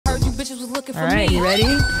bitches was looking for All right, me. you ready?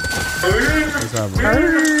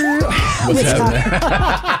 What's happening?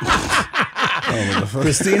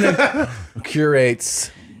 Christina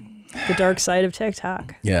curates The dark side of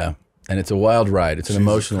TikTok. Yeah, and it's a wild ride. It's an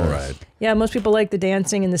emotional ride. Yeah, most people like the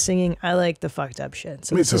dancing and the singing. I like the fucked up shit.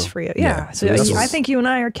 So Me this too. is for you. Yeah. So That's I think you and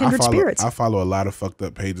I are kindred spirits. I follow a lot of fucked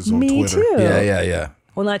up pages on Me Twitter. too. Yeah.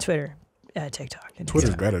 Well, not Twitter. TikTok.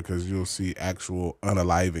 Twitter's better because you'll see actual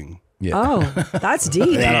unaliving. Yeah. Oh, that's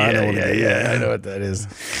deep. I know what that is.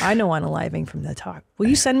 I know unaliving from the talk. Will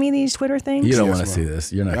you send me these Twitter things? You don't want to see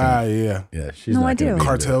this. You're not. Yeah. Yeah, she's No, not I do.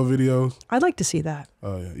 Cartel videos. I'd like to see that.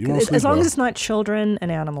 Oh yeah, you won't sleep as long well. as it's not children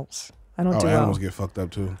and animals. I don't do animals well. get fucked up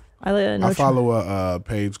too. I follow a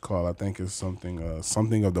page called, I think it's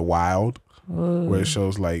something of the wild, where it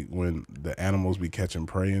shows like when the animals be catching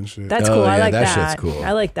prey and shit. That's cool. I like that. That shit's cool.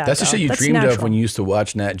 I like that. That's the shit you dreamed of when you used to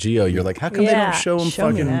watch Nat Geo. You're like, how come they don't show them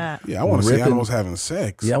fucking? Yeah, I want to see animals having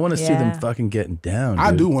sex. Yeah, I want to see them fucking getting down.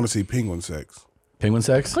 I dude. do want to see penguin sex. Penguin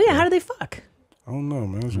sex? Oh yeah, how do they fuck? I don't know,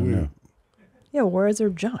 man. It's weird. Yeah, words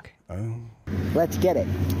are junk. Let's get it.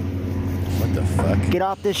 What the fuck? Get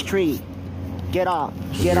off this tree. Get off.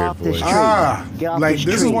 Get off this tree. Get off like this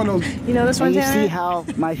this tree. is one of those. You know this one, And you Tanner? see how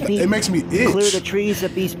my feet It makes me itch. clear the trees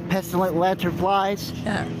of these pestilent lanternflies?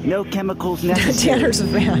 Yeah. No chemicals necessary. Tanner's a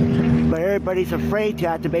fan. But everybody's afraid to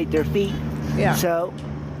activate their feet. Yeah. So,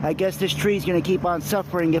 I guess this tree's gonna keep on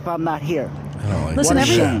suffering if I'm not here. I don't like Listen, What a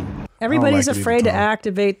shame. everybody's like it afraid either, to Tom.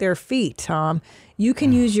 activate their feet, Tom. You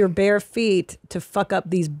can use your bare feet to fuck up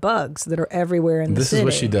these bugs that are everywhere in the This city. is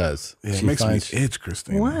what she does. Yeah, it she makes me finds itch,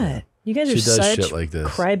 Christina. What? You guys She are does such shit like this.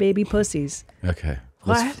 crybaby pussies. Okay.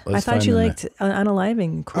 What? Let's I thought find you the liked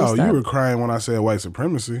unaliving cool Oh, stuff. you were crying when I said white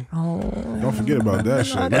supremacy. Oh. Don't forget about that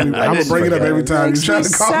shit. I'm didn't gonna bring it up forget. every time you Makes try me to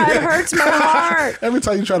call sad. me. It hurts my heart. Every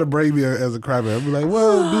time you try to bring me as a crybaby, I'll be like,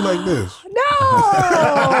 well, do like this. No!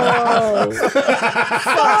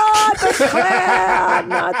 Not the Klan!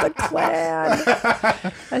 Not the Klan.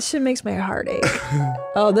 That shit makes my heart ache.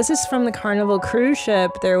 Oh, this is from the Carnival cruise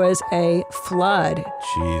ship. There was a flood.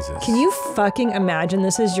 Jesus. Can you fucking imagine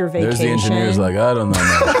this is your vacation? There's the engineers like, I don't know,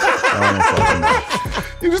 man. I don't fucking know.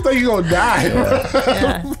 You just think you're gonna die.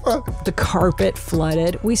 Yeah. The carpet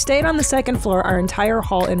flooded. We stayed on the second floor. Our entire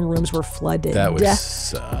hall and rooms were flooded. That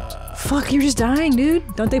was Fuck, you're just dying,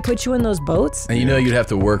 dude. Don't they put you in those boats? and you know you'd have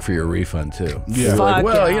to work for your refund too. Yeah. You're like, Fuck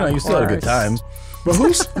well, yeah, you know, you of still had a good course. time. But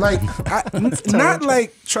who's like, not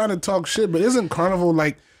like trying to talk shit, but isn't Carnival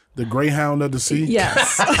like the Greyhound of the sea?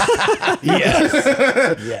 Yes. Yes.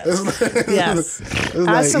 Yes.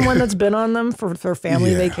 As someone that's been on them for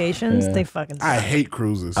family vacations, they fucking suck. I hate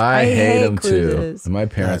cruises. I hate them cruises. too. And my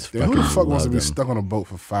parents Who fucking the fuck wants to love be them. stuck on a boat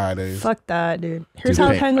for 5 days? Fuck that, dude. Here's Do how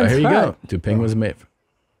peng- penguins here you fuck. go. Do penguins mate?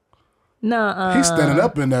 Nuh-uh. He's standing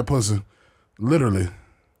up in that pussy, literally.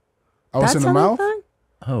 I was That's in the how mouth. they fuck?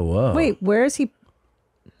 Oh, whoa. Wait, where is he?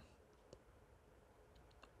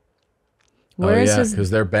 Oh, Where is yeah, his? because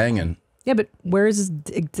they're banging. Yeah, but where is his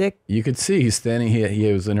dick? You could see he's standing.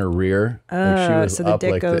 He was in her rear. Like she was So the up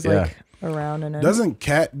dick like goes yeah. like around and in. Doesn't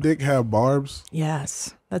cat dick have barbs?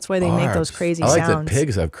 Yes, that's why they make those Barbs. crazy I like sounds. that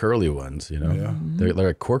pigs have curly ones. You know, Yeah. they're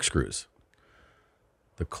like corkscrews.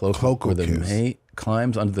 The cloaca where the kiss. mate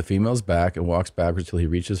climbs onto the female's back and walks backwards till he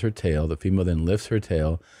reaches her tail. The female then lifts her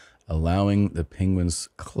tail, allowing the penguin's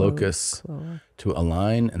cloacus to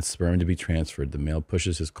align and sperm to be transferred. The male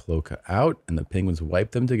pushes his cloaca out, and the penguins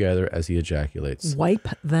wipe them together as he ejaculates. Wipe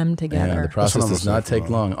them together. Yeah, the process does not take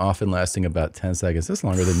long, often lasting about 10 seconds. That's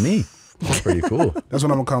longer than me. That's pretty cool. That's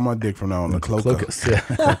what I'm gonna call my dick from now on. The cloaca. Cloacus,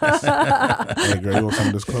 yeah. Hey girl, you want some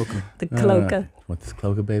of this cloaca? The cloaca. Want this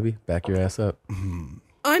cloaca, baby? Back your ass up.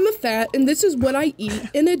 I'm a fat, and this is what I eat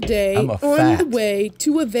in a day I'm a on fat. the way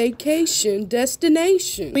to a vacation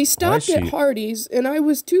destination. We stopped she- at Hardee's, and I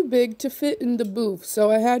was too big to fit in the booth,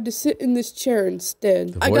 so I had to sit in this chair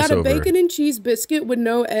instead. I got a voiceover. bacon and cheese biscuit with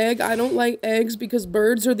no egg. I don't like eggs because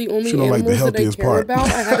birds are the only She don't like animals the that I healthiest care part. about. I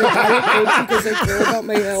had a Diet Coke because I care about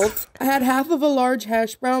my health. I had half of a large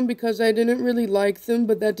hash brown because I didn't really like them,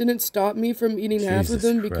 but that didn't stop me from eating half of Jesus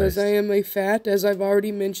them because Christ. I am a fat, as I've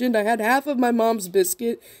already mentioned. I had half of my mom's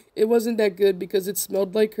biscuit. It wasn't that good because it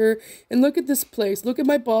smelled like her. And look at this place. Look at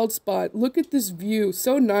my bald spot. Look at this view.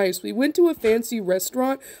 So nice. We went to a fancy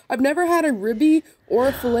restaurant. I've never had a ribby or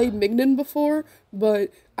a filet mignon before,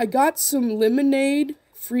 but I got some lemonade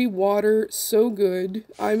free water, so good.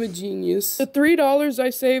 I'm a genius. The $3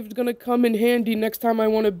 I saved gonna come in handy next time I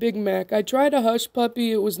want a Big Mac. I tried a Hush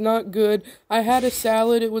Puppy, it was not good. I had a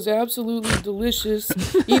salad, it was absolutely delicious.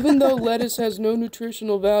 Even though lettuce has no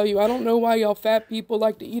nutritional value, I don't know why y'all fat people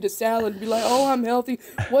like to eat a salad and be like, oh, I'm healthy.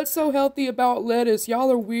 What's so healthy about lettuce?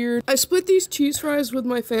 Y'all are weird. I split these cheese fries with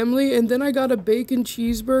my family, and then I got a bacon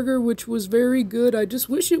cheeseburger, which was very good. I just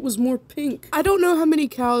wish it was more pink. I don't know how many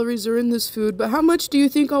calories are in this food, but how much do you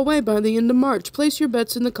think I'll weigh by the end of March? Place your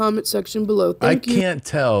bets in the comment section below. Thank you. I can't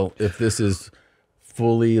tell if this is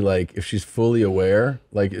fully, like, if she's fully aware.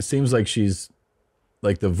 Like, it seems like she's,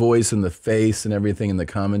 like, the voice and the face and everything in the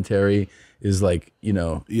commentary is like, you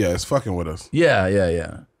know. Yeah, it's fucking with us. Yeah, yeah,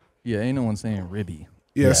 yeah. Yeah, ain't no one saying ribby.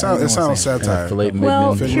 Yeah, it sounds satire.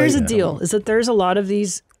 Well, here's the deal, is that there's a lot of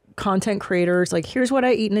these content creators, like, here's what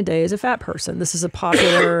I eat in a day as a fat person. This is a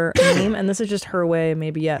popular meme, and this is just her way,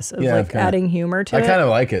 maybe, yes, of like adding humor to it. I kind of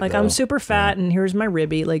like it, like, though. I'm super fat, and here's my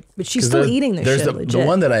ribby, like, but she's still eating this shit, legit. The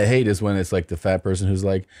one that I hate is when it's like the fat person who's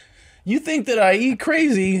like, you think that I eat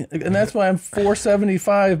crazy, and that's why I'm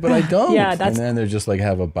 475, but I don't. Yeah, that's. And then they're just like,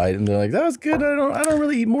 have a bite, and they're like, that was good. I don't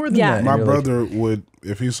really eat more than that. My brother would,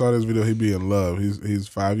 if he saw this video, he'd be in love. He's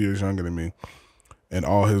 5 years younger than me, and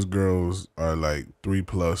all his girls are like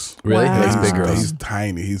 3+. Really? Wow. He likes big girls. He's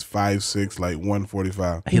tiny. He's 5'6", like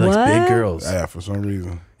 145. He likes big girls. Yeah, for some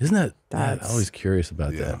reason. Isn't that? I'm always curious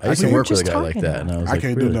about that. I used to to work with a guy like that, and I was like,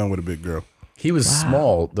 can't do nothing with a big girl. He was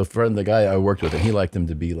small. The guy I worked with, and he liked him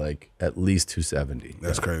to be like at least 270.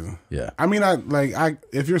 That's crazy. Yeah. I mean,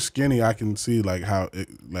 if you're skinny, I can see like how it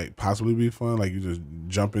like possibly be fun. Like you just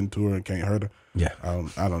jump into her and can't hurt her. Yeah.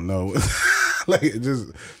 I don't know. Like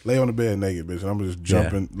just lay on the bed naked, bitch. And I'm just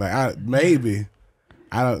jumping. Yeah. Like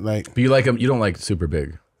I don't like. But you like him? You don't like super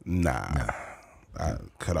big? Nah. I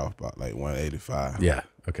cut off about like 185. Yeah.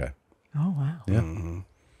 Okay. Oh wow.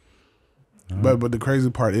 Yeah. But the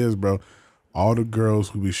crazy part is, bro, all the girls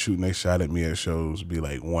who be shooting they shot at me at shows be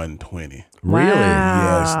like 120. Really?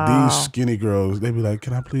 Yes. These skinny girls, they be like,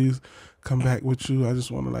 can I please come back with you? I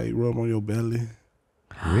just want to like rub on your belly.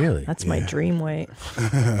 Really? That's my dream weight.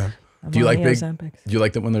 Do you like big? Do you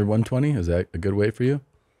like them when they're 120? Is that a good weight for you?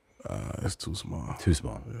 It's too small. Too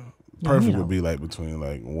small. Yeah. Perfect would be like between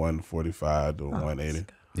like 145 to 180.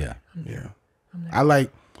 Yeah. Yeah. I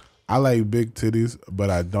like big titties, but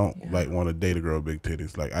I don't like want to date a girl with big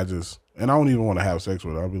titties. Like and I don't even want to have sex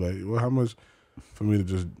with her. I'll be like, well, how much for me to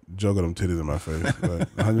just juggle them titties in my face?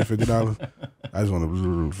 Like $150? I just want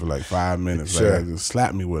to for like 5 minutes. Sure. Like, just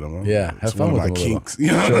slap me with them. Yeah, have fun with my them. Kinks.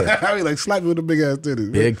 You know, Sure. I mean, like slap me with the big ass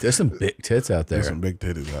titties. There's some big tits out there. There's some big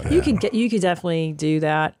titties out there. You could definitely do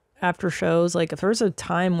that after shows. Like if there's a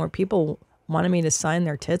time where people wanted me to sign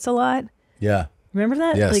their tits a lot. Yeah. Remember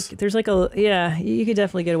that? Yes. Like there's like you could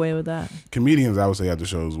definitely get away with that. Comedians, I would say after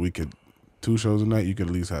shows, we could 2 shows a night. You could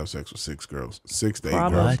at least have sex with 6 girls, 6 to 8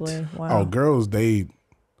 girls. Probably. Wow. Oh, girls,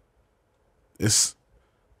 it's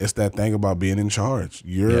that thing about being in charge.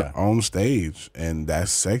 You're on stage, and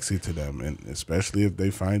that's sexy to them, and especially if they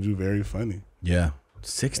find you very funny. Yeah,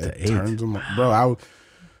 6 to 8. Turns them, bro.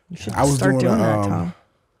 I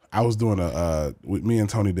was doing me and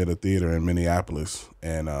Tony did a theater in Minneapolis,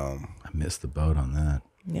 and I missed the boat on that.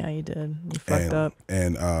 Yeah, you did. You fucked up.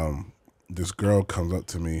 And this girl comes up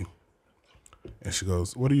to me, and she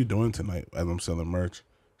goes, "What are you doing tonight?" As I'm selling merch,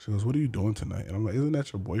 she goes, "What are you doing tonight?" And I'm like, "Isn't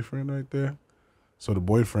that your boyfriend right there?" So the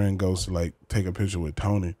boyfriend goes to like take a picture with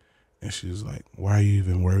Tony, and she's like, "Why are you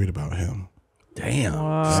even worried about him?" Damn,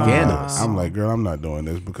 scandalous. I'm like, girl, I'm not doing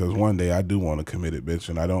this because one day I do want to commit it, bitch,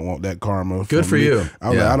 and I don't want that karma. Good for you.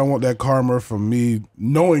 Like, I don't want that karma from me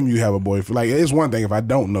knowing you have a boyfriend. Like, it's one thing if I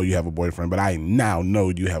don't know you have a boyfriend, but I now know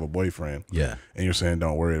you have a boyfriend. Yeah. And you're saying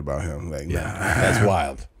don't worry about him. Like, yeah, that's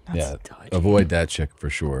wild. Avoid that chick for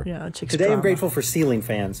sure. Yeah, Today I'm grateful for ceiling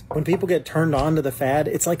fans. When people get turned on to the fad,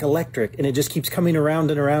 it's like electric, and it just keeps coming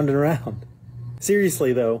around and around and around.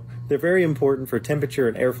 Seriously, though, they're very important for temperature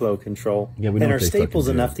and airflow control, and are staples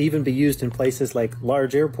enough to even be used in places like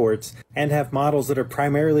large airports, and have models that are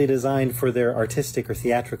primarily designed for their artistic or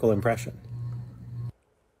theatrical impression.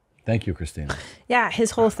 Thank you, Christina. Yeah,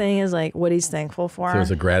 his whole thing is like what he's thankful for. So it's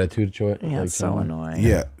a gratitude choice. Yeah, like it's so annoying.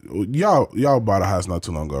 Yeah, y'all bought a house not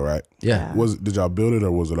too long ago, right? Yeah. Did y'all build it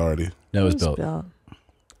or was it already? No, it was built.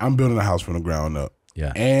 I'm building a house from the ground up.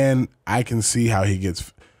 Yeah. And I can see how he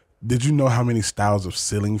gets. Did you know how many styles of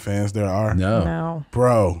ceiling fans there are? No. No.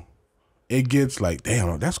 Bro, it gets like,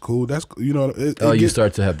 damn, that's cool. That's cool. You know, you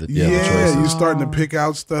start to have the yeah, the choices. you're starting to pick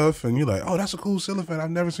out stuff, and you're like, oh, that's a cool ceiling fan. I've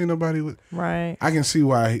never seen nobody with. Right. I can see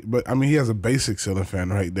why, but I mean, he has a basic ceiling fan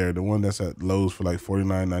right there, the one that's at Lowe's for like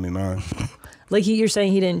 $49.99. Like you're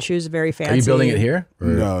saying he didn't choose very fancy. Are you building it here?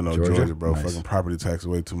 No, Georgia, bro. Nice. Fucking property tax is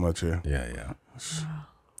way too much here. Yeah.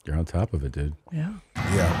 You're on top of it, dude. Yeah.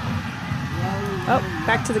 Yeah. Oh,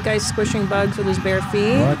 back to the guy squishing bugs with his bare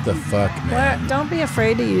feet. What the fuck, man? What? Don't be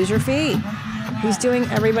afraid to use your feet. He's doing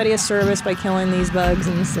everybody a service by killing these bugs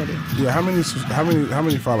in the city. Yeah, how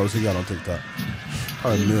many followers he got on TikTok?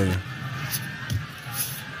 Probably 1 million.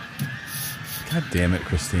 God damn it,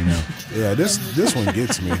 Christina. Yeah, this one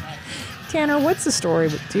gets me. Tanner, what's the story?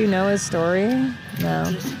 Do you know his story?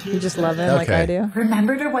 No. You just love him like I do?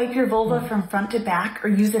 Remember to wipe your vulva from front to back or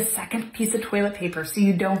use a second piece of toilet paper so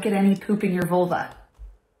you don't get any poop in your vulva.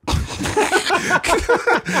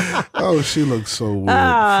 Oh, she looks so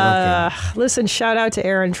weird. Listen, shout out to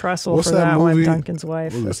Aaron Trussell for that movie? one, Duncan's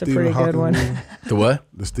wife. That's a pretty good one. The what?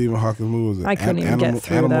 The Stephen Hawking movie. Was it I couldn't even get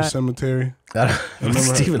through Animal that. Cemetery?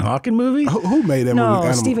 Stephen Hawking movie? Who made that movie?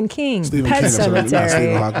 No, Stephen King. Stephen Pet King, Cemetery. not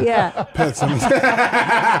Stephen Hawking. Yeah. Pet Cemetery.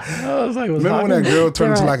 I was like, Remember when that girl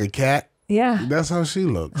turned into like a cat? Yeah. That's how she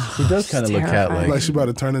looks. She does kind of look cat-like. Like she about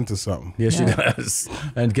to turn into something. Yeah, she does.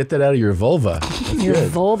 And get that out of your vulva. That's Your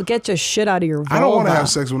good. vulva. Get your shit out of your vulva. I don't want to have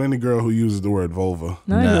sex with any girl who uses the word vulva.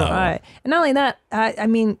 No. And not only that, I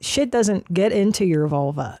mean, shit doesn't get into your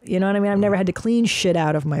vulva. You know what I mean? I've never had to clean shit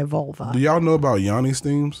out of my vulva. Do y'all know about Yanni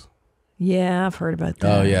steams? Yeah, I've heard about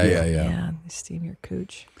that. Oh, yeah. Yeah, they steam your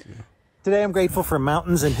cooch. Today I'm grateful for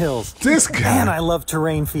mountains and hills. This guy. And I love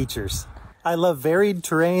terrain features. I love varied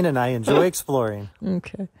terrain and I enjoy exploring.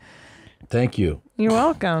 Okay. Thank you. You're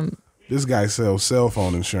welcome. This guy sells cell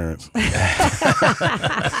phone insurance. Are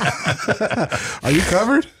you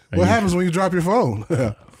covered? What happens when you drop your phone?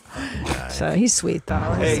 So he's sweet though.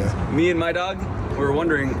 Hey, me and my dog, we were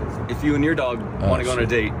wondering if you and your dog want to go on a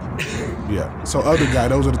date. Yeah. So other guy,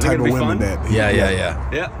 those are the type of women fun? that. Yeah.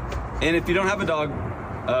 Yeah. And if you don't have a dog,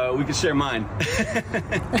 we can share mine.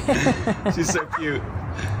 She's so cute.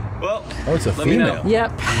 Well, it's a let me know. female.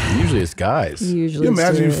 Yep. Usually it's guys. Usually You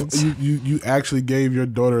imagine it's you actually gave your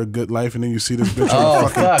daughter a good life and then you see this bitch on a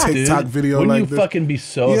fucking TikTok video Wouldn't like you this. fucking be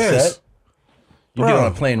so upset? You get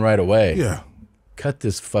on a plane right away. Yeah. Cut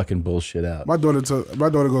this fucking bullshit out. My daughter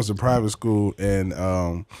goes to private school and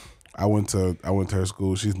I went to her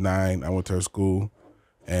school. She's 9. I went to her school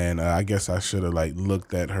and I guess I should have like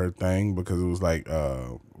looked at her thing because it was like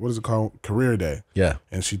what is it called? Career day. Yeah.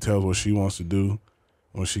 And she tells what she wants to do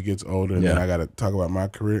when she gets older, and then I got to talk about my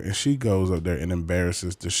career. And she goes up there and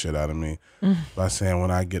embarrasses the shit out of me by saying,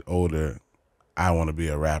 when I get older, I want to be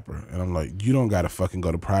a rapper. And I'm like, you don't got to fucking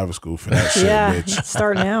go to private school for that shit, bitch.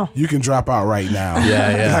 Start now. You can drop out right now.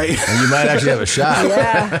 Yeah. Like, and you might actually have a shot.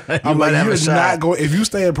 Yeah. I'm like, if you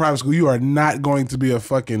stay in private school, you are not going to be a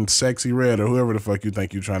fucking Sexy Red or whoever the fuck you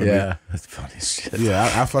think you're trying to be. Yeah, that's funny shit.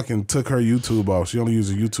 Yeah, I fucking took her YouTube off. She only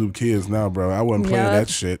uses YouTube Kids now, bro. I wasn't playing that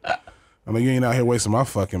shit. I'm like, you ain't out here wasting my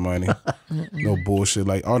fucking money. No bullshit.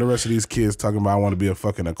 Like, all the rest of these kids talking about I want to be a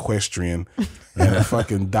fucking equestrian and a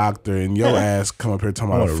fucking doctor, and your ass come up here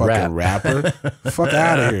talking about a fucking rapper. Fuck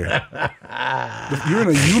out of here. You're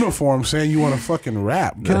in a uniform saying you want to fucking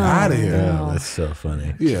rap. Get out of here. Yeah, that's so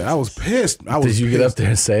funny. Yeah, I was pissed. Did you get up there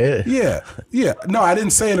and say it? Yeah. No, I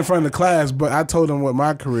didn't say it in front of the class, but I told them what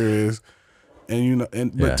my career is, and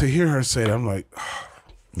but to hear her say it, I'm like,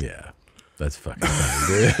 yeah. That's fucking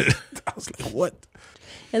funny, dude. I was like, what?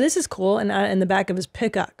 Yeah, this is cool. And in the back of his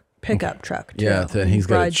pickup truck. Too. Yeah, then he's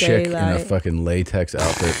got Broad a chick in daylight. a fucking latex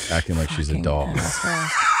outfit acting like she's a doll.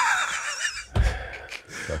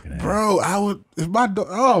 Bro, I would, if my dog,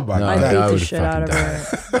 oh my God. I beat the shit out of her.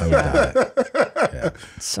 I would die. Yeah.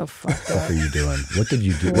 So fucked What up. are you doing? What did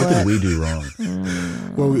you do? What did we do wrong?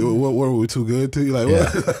 What were we too good to you? Like,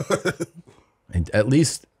 what? And at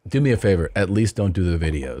least, do me a favor. At least don't do the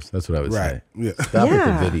videos. That's what I would say. Yeah. Stop with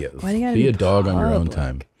the videos. Why do you gotta be be a dog on your own public?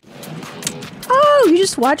 time. Oh, you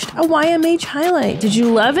just watched a YMH highlight. Did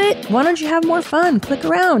you love it? Why don't you have more fun? Click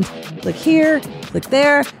around. Click here, click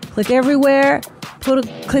there, click everywhere. Put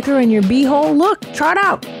a clicker in your beehole. Look, try it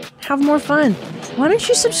out. Have more fun. Why don't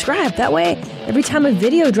you subscribe? That way, every time a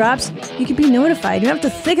video drops, you can be notified. You don't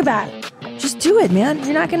have to think about it. Just do it, man.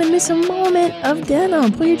 You're not going to miss a moment of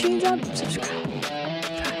denim. Pull your jeans up, subscribe.